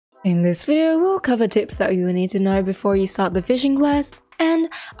In this video, we'll cover tips that you will need to know before you start the fishing quest,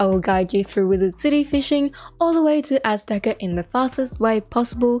 and I will guide you through Wizard City fishing all the way to Azteca in the fastest way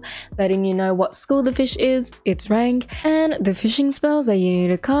possible, letting you know what school the fish is, its rank, and the fishing spells that you need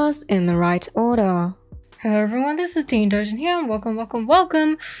to cast in the right order. Hello everyone, this is Teen Dojan here, and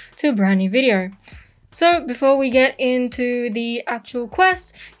welcome to a brand new video. So before we get into the actual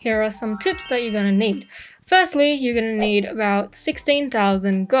quest, here are some tips that you're gonna need. Firstly, you're going to need about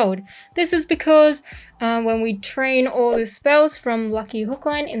 16,000 gold. This is because when we train all the spells from Lucky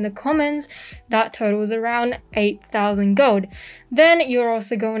Hookline in the commons, that totals around 8,000 gold. Then you're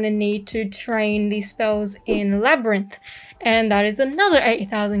also going to need to train the spells in Labyrinth, and that is another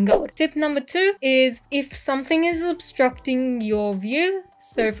 8,000 gold. Tip number 2 is if something is obstructing your view,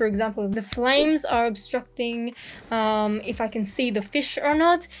 so for example, if the flames are obstructing if I can see the fish or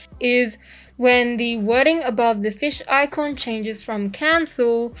not, is when the wording above the fish icon changes from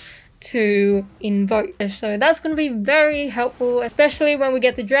cancel to invoke. So that's going to be very helpful, especially when we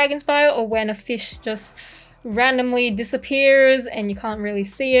get the Dragonspyre or when a fish just randomly disappears and you can't really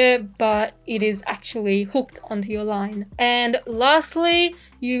see it, but it is actually hooked onto your line. And lastly,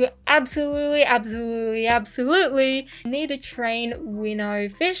 you absolutely need to train Winnow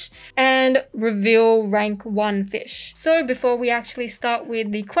fish and reveal rank 1 fish. So before we actually start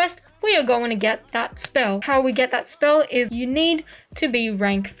with the quest, we are going to get that spell. How we get that spell is you need to be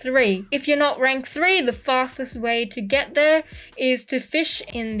rank 3. If you're not rank 3, the fastest way to get there is to fish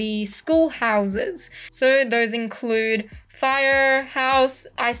in the schoolhouses. So those include Fire House,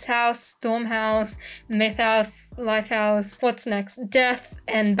 Ice House, Storm House, Myth House, Life House, what's next? Death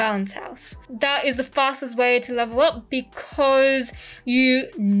and Balance House. That is the fastest way to level up because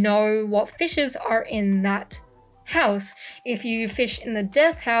you know what fishes are in that house. If you fish in the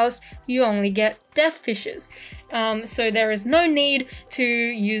Death House, you only get death fishes. So there is no need to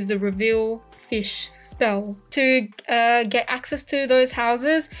use the reveal fish spell. To get access to those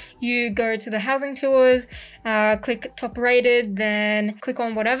houses, you go to the housing tours, click top rated, then click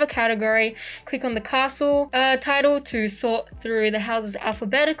on whatever category, click on the castle title to sort through the houses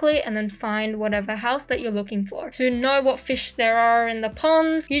alphabetically, and then find whatever house that you're looking for. To know what fish there are in the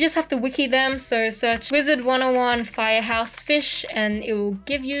ponds, you just have to wiki them, so search Wizard101 Firehouse fish and it will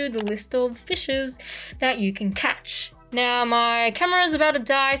give you the list of fishes that you can catch. Now my camera is about to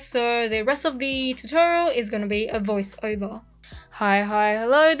die, so the rest of the tutorial is going to be a voiceover. Hi,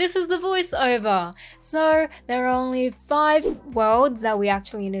 hello, this is the voiceover. So there are only 5 worlds that we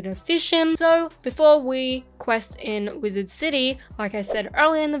actually need to fish in. So before we quest in Wizard City, like I said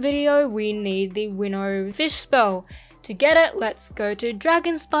earlier in the video, we need the Winnow fish spell. To get it, let's go to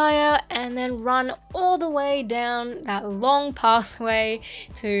Dragonspyre and then run all the way down that long pathway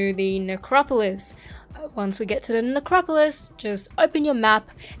to the necropolis. Once we get to the necropolis, just open your map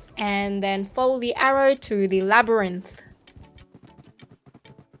and then follow the arrow to the labyrinth.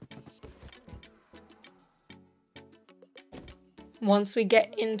 Once we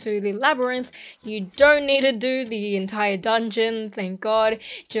get into the labyrinth, you don't need to do the entire dungeon, thank God.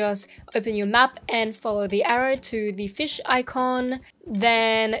 Just open your map and follow the arrow to the fish icon.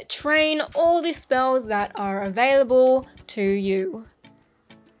 Then train all the spells that are available to you.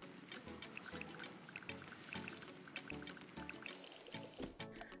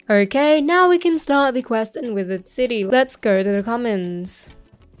 Okay, now we can start the quest in Wizard City. Let's go to the commons.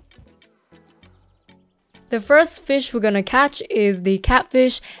 The first fish we're gonna catch is the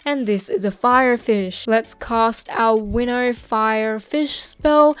catfish, and this is a fire fish. Let's cast our Winnow fire fish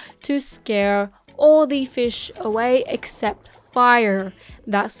spell to scare all the fish away except fire.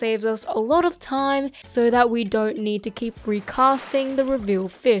 That saves us a lot of time so that we don't need to keep recasting the reveal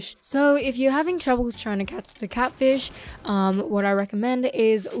fish. So if you're having troubles trying to catch the catfish, what I recommend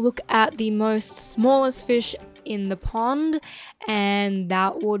is look at the most smallest fish in the pond, and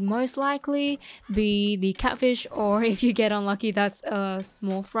that would most likely be the catfish, or if you get unlucky, that's a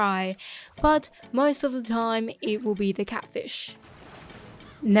small fry, but most of the time it will be the catfish.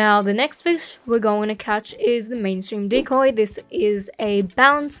 Now the next fish we're going to catch is the mainstream decoy. This is a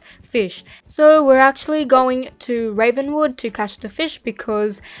balance fish. So we're actually going to Ravenwood to catch the fish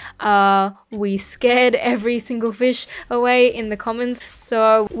because we scared every single fish away in the commons.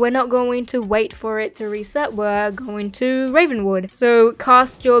 So we're not going to wait for it to reset, we're going to Ravenwood. So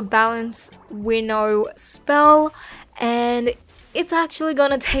cast your balance Winnow spell, and it's actually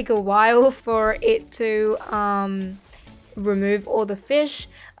gonna take a while for it to remove all the fish.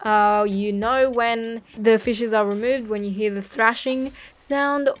 You know when the fishes are removed when you hear the thrashing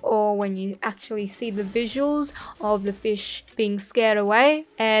sound, or when you actually see the visuals of the fish being scared away.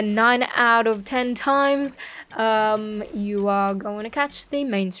 And 9 out of 10 times, you are going to catch the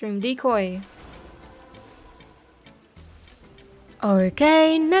mainstream decoy.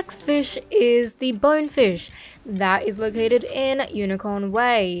 Okay, next fish is the bonefish. That is located in Unicorn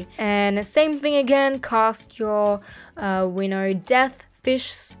Way. And same thing again, cast your Winnow Death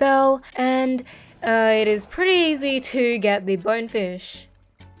Fish spell, and it is pretty easy to get the bonefish.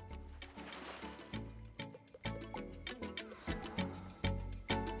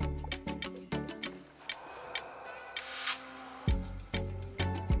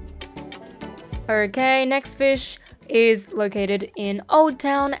 Okay, next fish is located in Old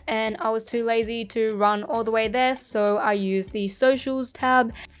Town, and I was too lazy to run all the way there, so I used the socials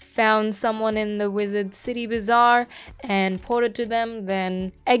tab, found someone in the Wizard City Bazaar and ported to them,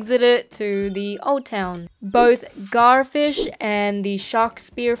 then exited to the Old Town. Both garfish and the shark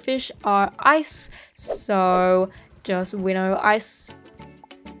spearfish are ice, so just winnow ice.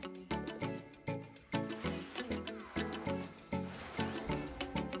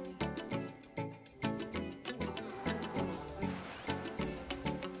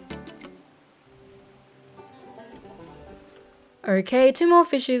 Okay, 2 more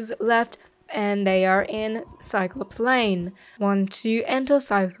fishes left, and they are in Cyclops Lane. Once you enter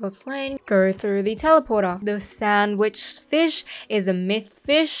Cyclops Lane, go through the teleporter. The sandwich fish is a myth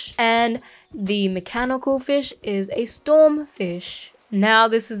fish, and the mechanical fish is a storm fish. Now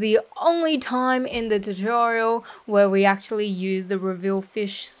this is the only time in the tutorial where we actually use the reveal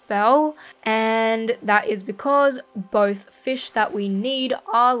fish spell, and that is because both fish that we need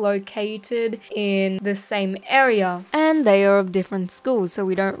are located in the same area and they are of different schools, so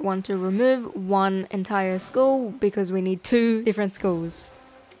we don't want to remove one entire school because we need 2 different schools.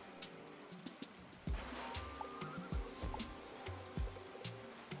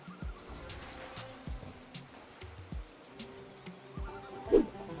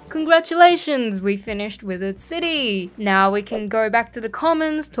 Congratulations, we finished Wizard City! Now we can go back to the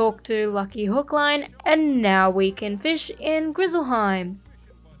commons, talk to Lucky Hookline, and now we can fish in Grizzleheim.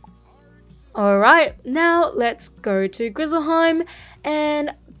 Alright, now let's go to Grizzleheim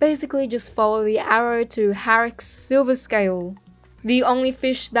and basically just follow the arrow to Harrick's Silver Scale. The only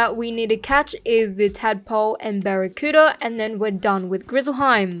fish that we need to catch is the tadpole and barracuda, and then we're done with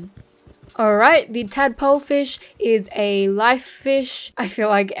Grizzleheim. Alright, the tadpole fish is a life fish. I feel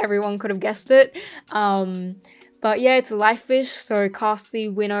like everyone could have guessed it. But yeah, it's a life fish, so cast the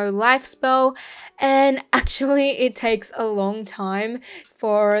Winnow life spell. And actually, it takes a long time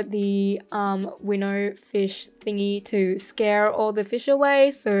for the Winnow fish thingy to scare all the fish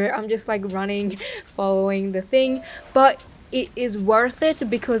away. So I'm just like running, following the thing. But it is worth it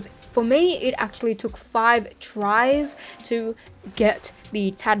because for me, it actually took 5 tries to get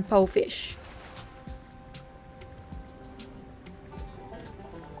the tadpole fish.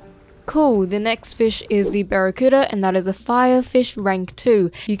 Cool, the next fish is the barracuda, and that is a fire fish rank 2.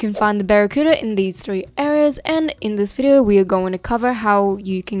 You can find the barracuda in these 3 areas, and in this video we are going to cover how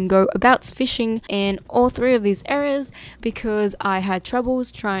you can go about fishing in all 3 of these areas because I had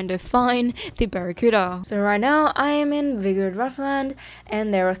troubles trying to find the barracuda. So right now I am in Vigorous Rough,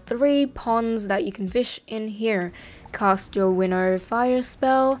 and there are 3 ponds that you can fish in here. Cast your Winnow fire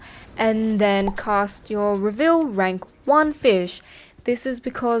spell, and then cast your reveal rank 1 fish. This is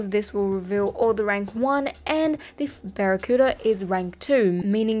because this will reveal all the rank 1 and the barracuda is rank 2,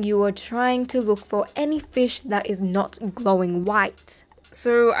 meaning you are trying to look for any fish that is not glowing white.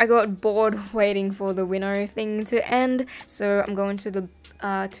 So I got bored waiting for the Winnow thing to end, so I'm going to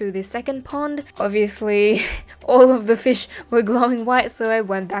the second pond. Obviously, all of the fish were glowing white, so I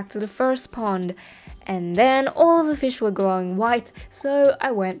went back to the first pond. And then all the fish were glowing white, so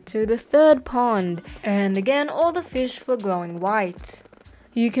I went to the third pond. And again, all the fish were glowing white.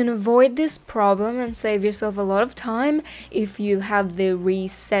 You can avoid this problem and save yourself a lot of time if you have the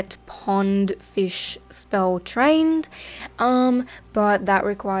reset pond fish spell trained, but that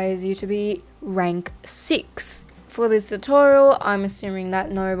requires you to be rank 6. For this tutorial, I'm assuming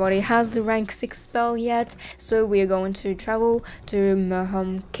that nobody has the rank 6 spell yet, so we are going to travel to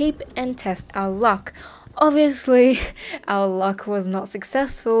Merholm Keep and test our luck. Obviously, our luck was not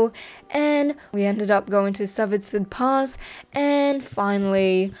successful, and we ended up going to Savidstead Pass, and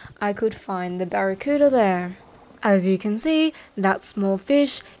finally, I could find the barracuda there. As you can see, that small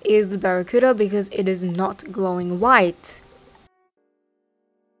fish is the barracuda because it is not glowing white.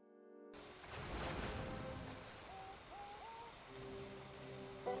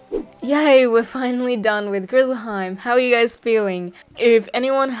 Yay, we're finally done with Grizzleheim. How are you guys feeling? If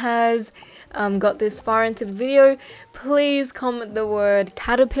anyone has got this far into the video, please comment the word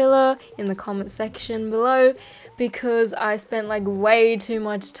caterpillar in the comment section below, because I spent like way too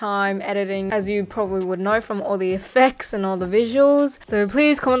much time editing, as you probably would know from all the effects and all the visuals. So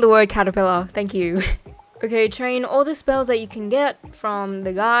please comment the word caterpillar. Thank you. Okay, train all the spells that you can get from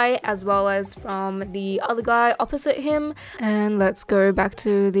the guy as well as from the other guy opposite him. And let's go back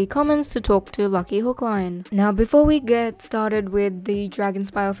to the comments to talk to Lucky Hookline. Now, before we get started with the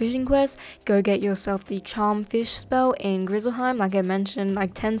Dragonspyre fishing quest, go get yourself the charm fish spell in Grizzleheim, like I mentioned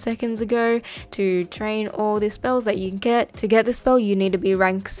like 10 seconds ago, to train all the spells that you can get. To get the spell, you need to be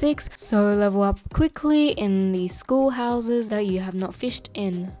rank 6, so level up quickly in the schoolhouses that you have not fished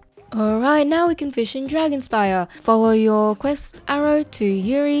in. Alright, now we can fish in Dragonspyre. Follow your quest arrow to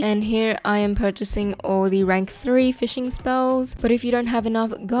Yuri, and here I am purchasing all the rank 3 fishing spells. But if you don't have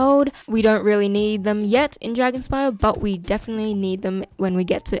enough gold, we don't really need them yet in Dragonspyre, but we definitely need them when we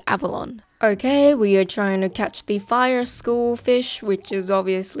get to Avalon. Okay, we are trying to catch the fire school fish, which is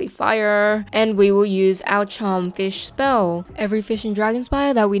obviously fire, and we will use our charm fish spell. Every fish in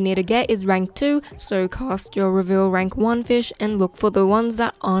Dragonspyre that we need to get is rank 2, so cast your reveal rank 1 fish and look for the ones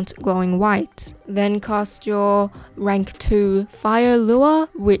that aren't glowing white. Then cast your rank 2 fire lure,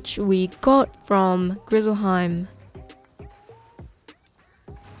 which we got from Grizzleheim.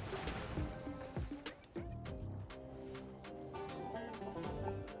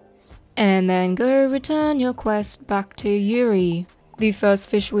 And then go return your quest back to Yuri. The first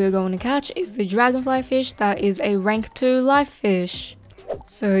fish we are going to catch is the dragonfly fish that is a rank 2 life fish.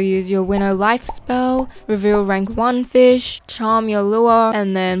 So use your Winnow life spell, reveal rank 1 fish, charm your lure,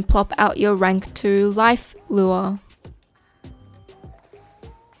 and then plop out your rank 2 life lure.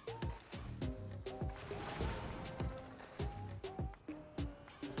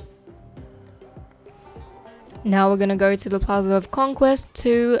 Now we're gonna go to the Plaza of Conquest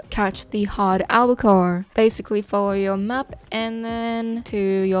to catch the hard albacore. Basically follow your map, and then to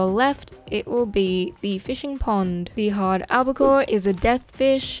your left it will be the fishing pond. The hard albacore is a death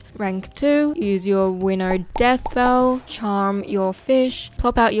fish, rank 2. Use your Winnow death spell, charm your fish,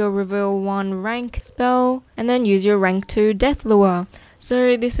 plop out your reveal 1 rank spell, and then use your rank 2 death lure.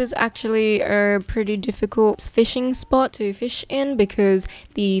 So this is actually a pretty difficult fishing spot to fish in because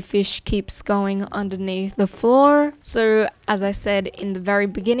the fish keeps going underneath the floor. So as I said in the very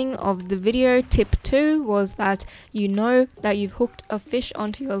beginning of the video, tip 2 was that you know that you've hooked a fish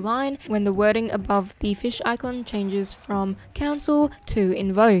onto your line when the wording above the fish icon changes from cancel to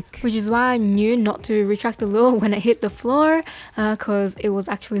invoke. Which is why I knew not to retract the lure when it hit the floor, because it was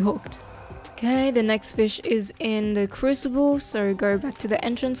actually hooked. Okay, the next fish is in the Crucible, so go back to the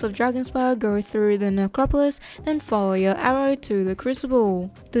entrance of Dragonspyre, go through the necropolis, then follow your arrow to the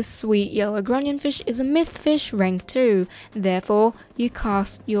Crucible. The sweet yellow grunion fish is a myth fish rank 2, therefore you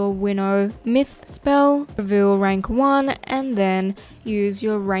cast your Winnow myth spell, reveal rank 1, and then use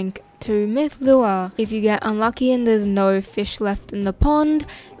your rank 2 myth lure. If you get unlucky and there's no fish left in the pond,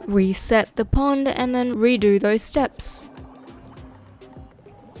 reset the pond and then redo those steps.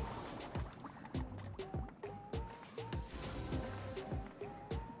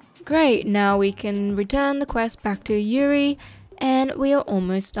 Great, now we can return the quest back to Yuri, and we are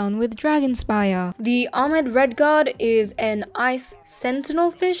almost done with Dragonspyre. The armored redguard is an ice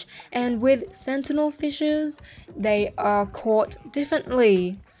sentinel fish, and with sentinel fishes, they are caught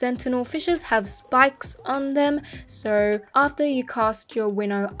differently. Sentinel fishes have spikes on them, so after you cast your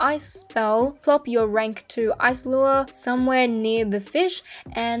Winnow ice spell, plop your rank 2 ice lure somewhere near the fish,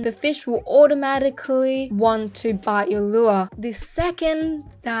 and the fish will automatically want to bite your lure. The second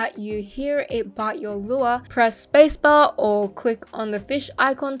that you hear it bite your lure, press spacebar or click on the fish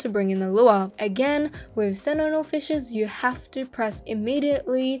icon to bring in the lure. Again, with sentinel fishes, you have to press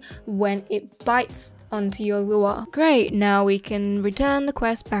immediately when it bites onto your lure. Great, now we can return the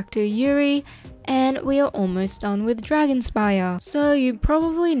quest back to Yuri, and we are almost done with Dragonspyre. So you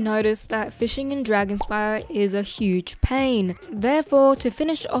probably noticed that fishing in Dragonspyre is a huge pain. Therefore, to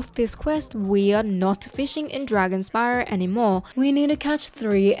finish off this quest, we are not fishing in Dragonspyre anymore. We need to catch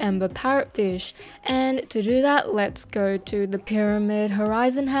 3 ember parrotfish, and to do that, let's go to the Pyramid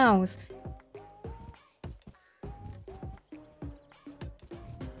Horizon house.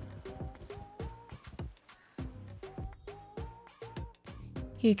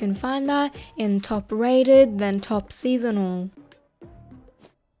 You can find that in top rated, then top seasonal.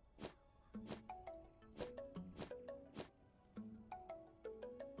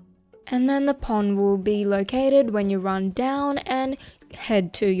 And then the pond will be located when you run down and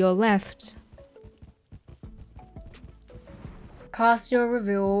head to your left. cast your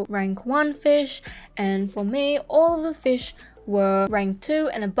reveal rank 1 fish, and for me all of the fish were rank 2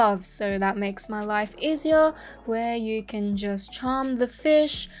 and above, so that makes my life easier, where you can just charm the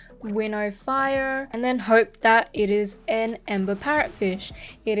fish, winnow fire, and then hope that it is an ember parrotfish.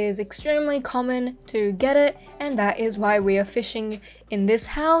 It is extremely common to get it, and that is why we are fishing in this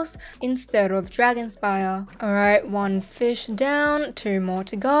house instead of Dragonspyre. Alright, 1 fish down, 2 more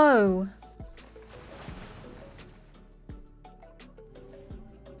to go.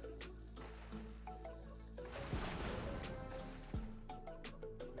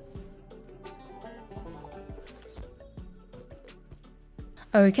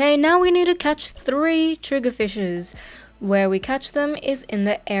 Okay, now we need to catch 3 triggerfishes. Where we catch them is in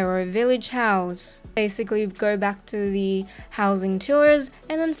the Aero village house. Basically go back to the housing tours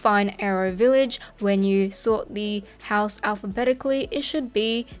and then find Aero village. When you sort the house alphabetically, it should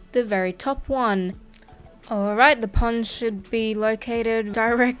be the very top one. Alright, the pond should be located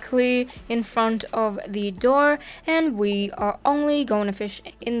directly in front of the door, and we are only going to fish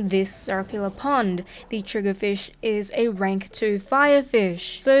in this circular pond. The triggerfish is a rank 2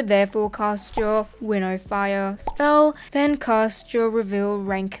 firefish, so therefore cast your winnow fire spell, then cast your reveal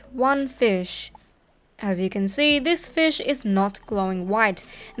rank 1 fish. As you can see, this fish is not glowing white,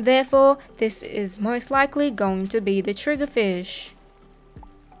 therefore this is most likely going to be the triggerfish.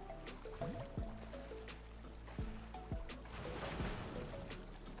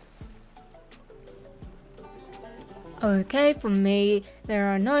 Okay, for me, there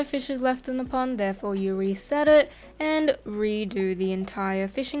are no fishes left in the pond, therefore you reset it and redo the entire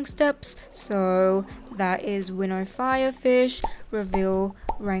fishing steps. So that is winnow fire fish, reveal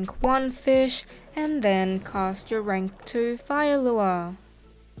rank 1 fish, and then cast your rank 2 fire lure.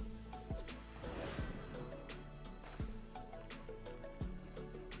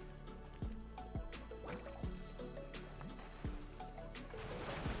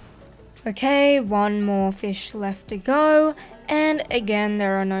 Okay, 1 more fish left to go, and again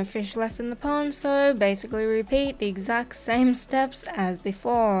there are no fish left in the pond, so basically repeat the exact same steps as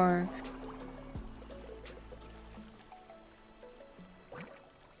before.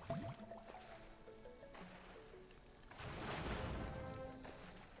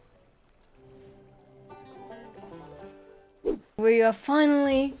 We are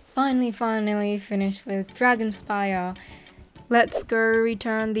finally finished with Dragonspyre. Let's go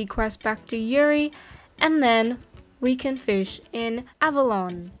return the quest back to Yuri, and then we can fish in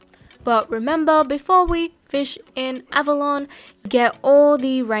Avalon. But remember, before we fish in Avalon, get all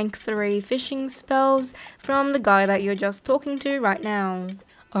the rank 3 fishing spells from the guy that you're just talking to right now.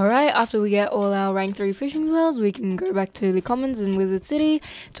 Alright, after we get all our rank 3 fishing spells, we can go back to the commons in Wizard City,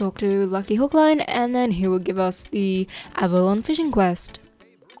 talk to Lucky Hookline, and then he will give us the Avalon fishing quest.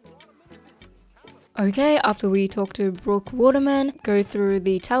 Okay, after we talk to Brook Waterman, go through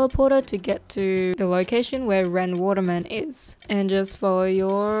the teleporter to get to the location where Ren Waterman is, and just follow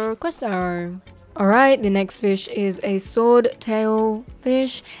your quest arrow. Alright, the next fish is a swordtail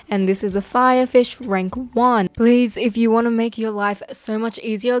fish, and this is a firefish rank 1. Please, if you want to make your life so much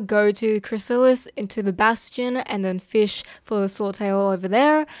easier, go to Chrysalis into the bastion and then fish for the swordtail over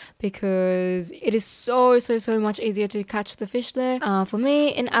there, because it is so much easier to catch the fish there. For me,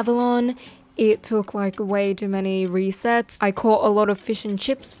 in Avalon, it took like way too many resets. I caught a lot of fish and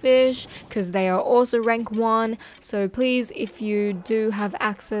chips fish because they are also rank 1. So please, if you do have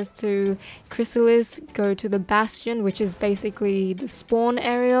access to Chrysalis, go to the bastion, which is basically the spawn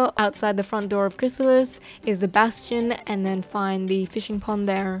area. Outside the front door of Chrysalis is the bastion, and then find the fishing pond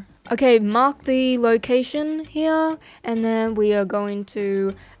there. Okay, mark the location here, and then we are going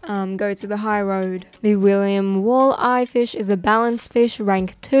to go to the high road. The William Walleye fish is a balanced fish,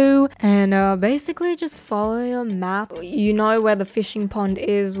 rank 2, and basically just follow your map. You know where the fishing pond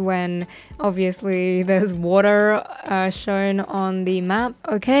is when obviously there's water shown on the map.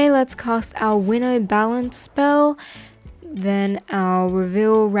 Okay, let's cast our Winnow balance spell. Then our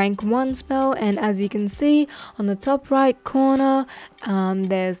reveal rank 1 spell, and as you can see on the top right corner,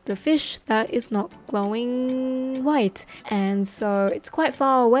 there's the fish that is not glowing white, and so it's quite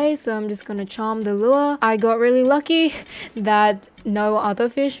far away, so I'm just gonna charm the lure. I got really lucky that no other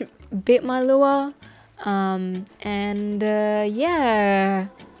fish bit my lure, yeah,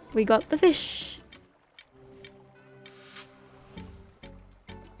 we got the fish.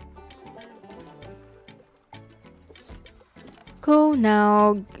 Cool,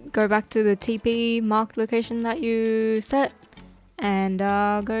 now go back to the TP marked location that you set and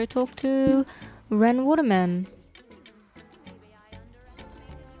go talk to Ren Waterman.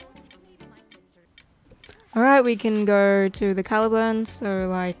 Alright, we can go to the Caliburn, so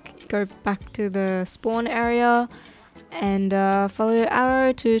like go back to the spawn area and follow your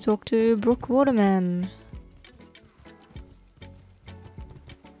arrow to talk to Brook Waterman.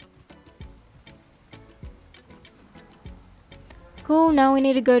 Cool, now we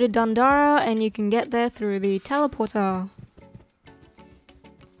need to go to Dundara, and you can get there through the teleporter.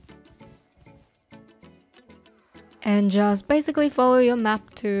 And just basically follow your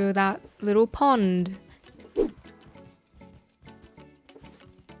map to that little pond.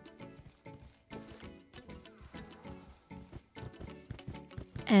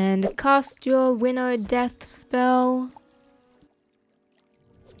 And cast your Winnow death spell.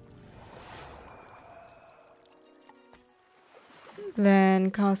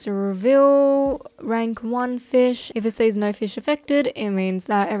 Then cast a reveal rank 1 fish. If it says no fish affected, it means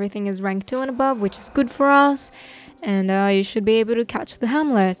that everything is rank 2 and above, which is good for us. And you should be able to catch the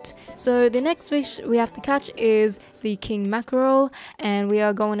hamlet. So the next fish we have to catch is the king mackerel, and we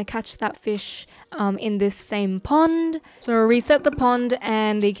are going to catch that fish in this same pond. So reset the pond,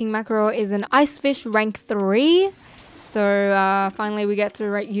 and the king mackerel is an ice fish rank 3. So finally we get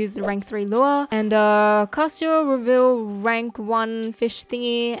to use the rank 3 lure, and cast your reveal rank 1 fish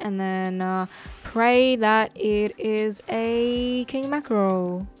thingy, and then pray that it is a king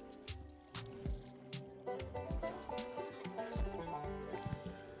mackerel.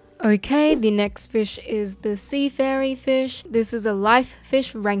 Okay, the next fish is the sea fairy fish. This is a life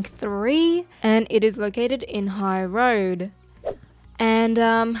fish rank 3, and it is located in High Road. And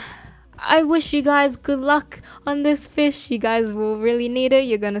I wish you guys good luck on this fish. You guys will really need it.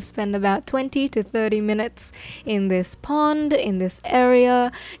 You're going to spend about 20 to 30 minutes in this pond, in this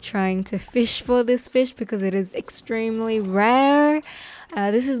area, trying to fish for this fish because it is extremely rare.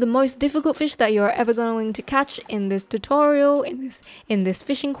 This is the most difficult fish that you're ever going to catch in this tutorial, in this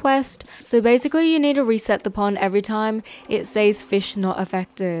fishing quest. So basically you need to reset the pond every time it says fish not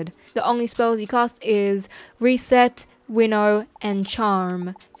affected. The only spells you cast is reset, winnow, and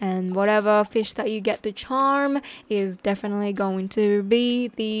charm, and whatever fish that you get the charm is definitely going to be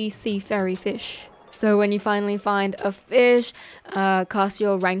the sea fairy fish. So when you finally find a fish, cast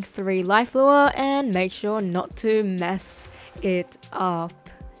your rank 3 life lure and make sure not to mess it up.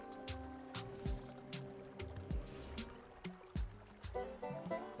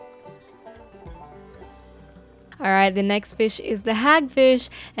 Alright, the next fish is the hagfish,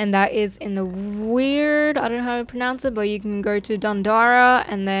 and that is in the weird, I don't know how to pronounce it, but you can go to Dundara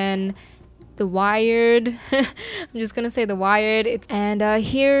and then the wired. I'm just gonna say the wired. And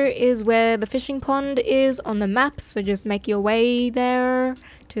here is where the fishing pond is on the map, so just make your way there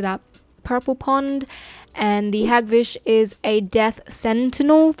to that purple pond. And the hagfish is a death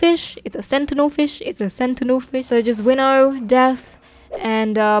sentinel fish. It's a sentinel fish. So just winnow death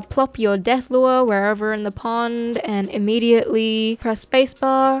and plop your death lure wherever in the pond, and immediately press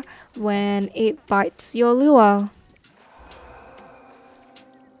spacebar when it bites your lure.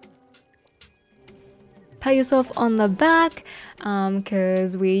 Pat yourself on the back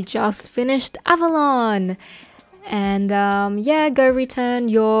because we just finished Avalon. And yeah, go return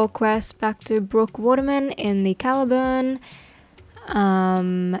your quest back to Brook Waterman in the Caliburn,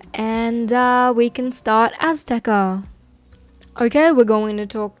 and we can start Azteca. Okay, we're going to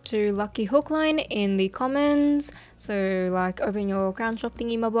talk to Lucky Hookline in the commons. So like open your crown shop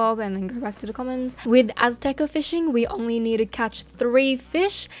thingy mabob and then go back to the commons. With Azteca fishing, we only need to catch 3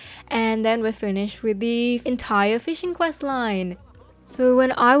 fish, and then we're finished with the entire fishing quest line. So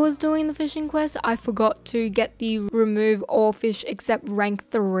when I was doing the fishing quest, I forgot to get the remove all fish except rank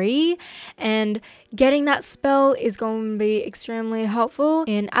 3, and getting that spell is going to be extremely helpful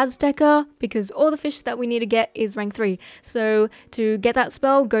in Azteca because all the fish that we need to get is rank 3. So to get that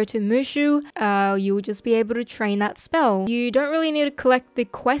spell, go to Mushu. You'll just be able to train that spell. You don't really need to collect the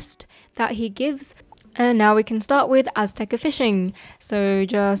quest that he gives. And now we can start with Azteca fishing. So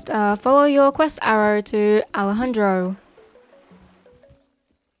just follow your quest arrow to Alejandro.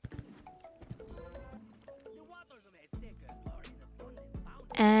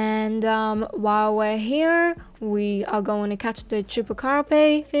 And while we're here, we are going to catch the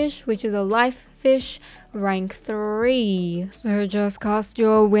chupacabra fish, which is a life fish, rank 3. So just cast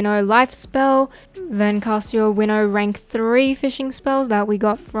your Winnow life spell, then cast your Winnow rank 3 fishing spells that we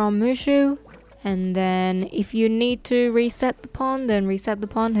got from Mushu. And then if you need to reset the pond, then reset the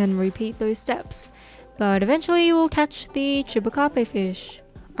pond and repeat those steps. But eventually you will catch the chupacabra fish.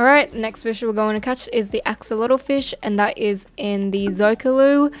 Alright, next fish we're going to catch is the axolotl fish, and that is in the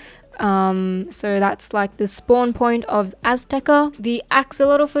Zokalu. So that's like the spawn point of Azteca. The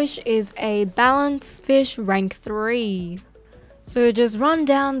axolotl fish is a balance fish rank 3. So just run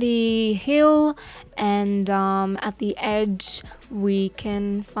down the hill, and at the edge we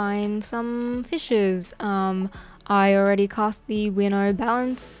can find some fishes. I already cast the Winnow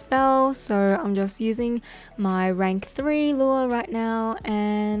balance spell, so I'm just using my rank 3 lure right now,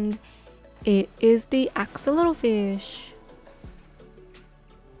 and it is the axolotl.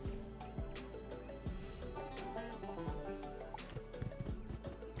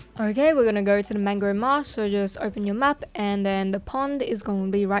 Okay, we're gonna go to the mangrove marsh, so just open your map and then the pond is going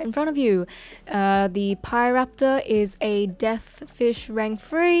to be right in front of you. The Pyraptor is a death fish rank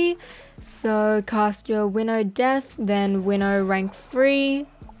 3, so cast your Winnow death, then Winnow rank 3,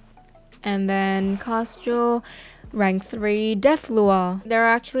 and then cast your rank 3 death lure. There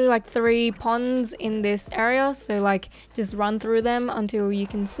are actually like 3 ponds in this area, so like just run through them until you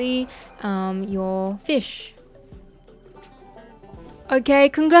can see your fish. Okay,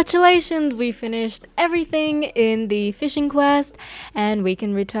 congratulations! We finished everything in the fishing quest and we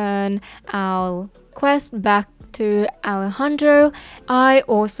can return our quest back to Alejandro. I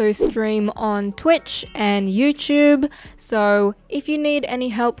also stream on Twitch and YouTube, so if you need any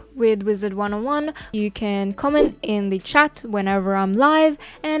help with Wizard101, you can comment in the chat whenever I'm live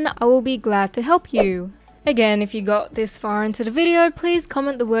and I will be glad to help you. Again, if you got this far into the video, please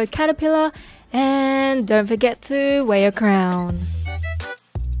comment the word caterpillar and don't forget to wear your crown.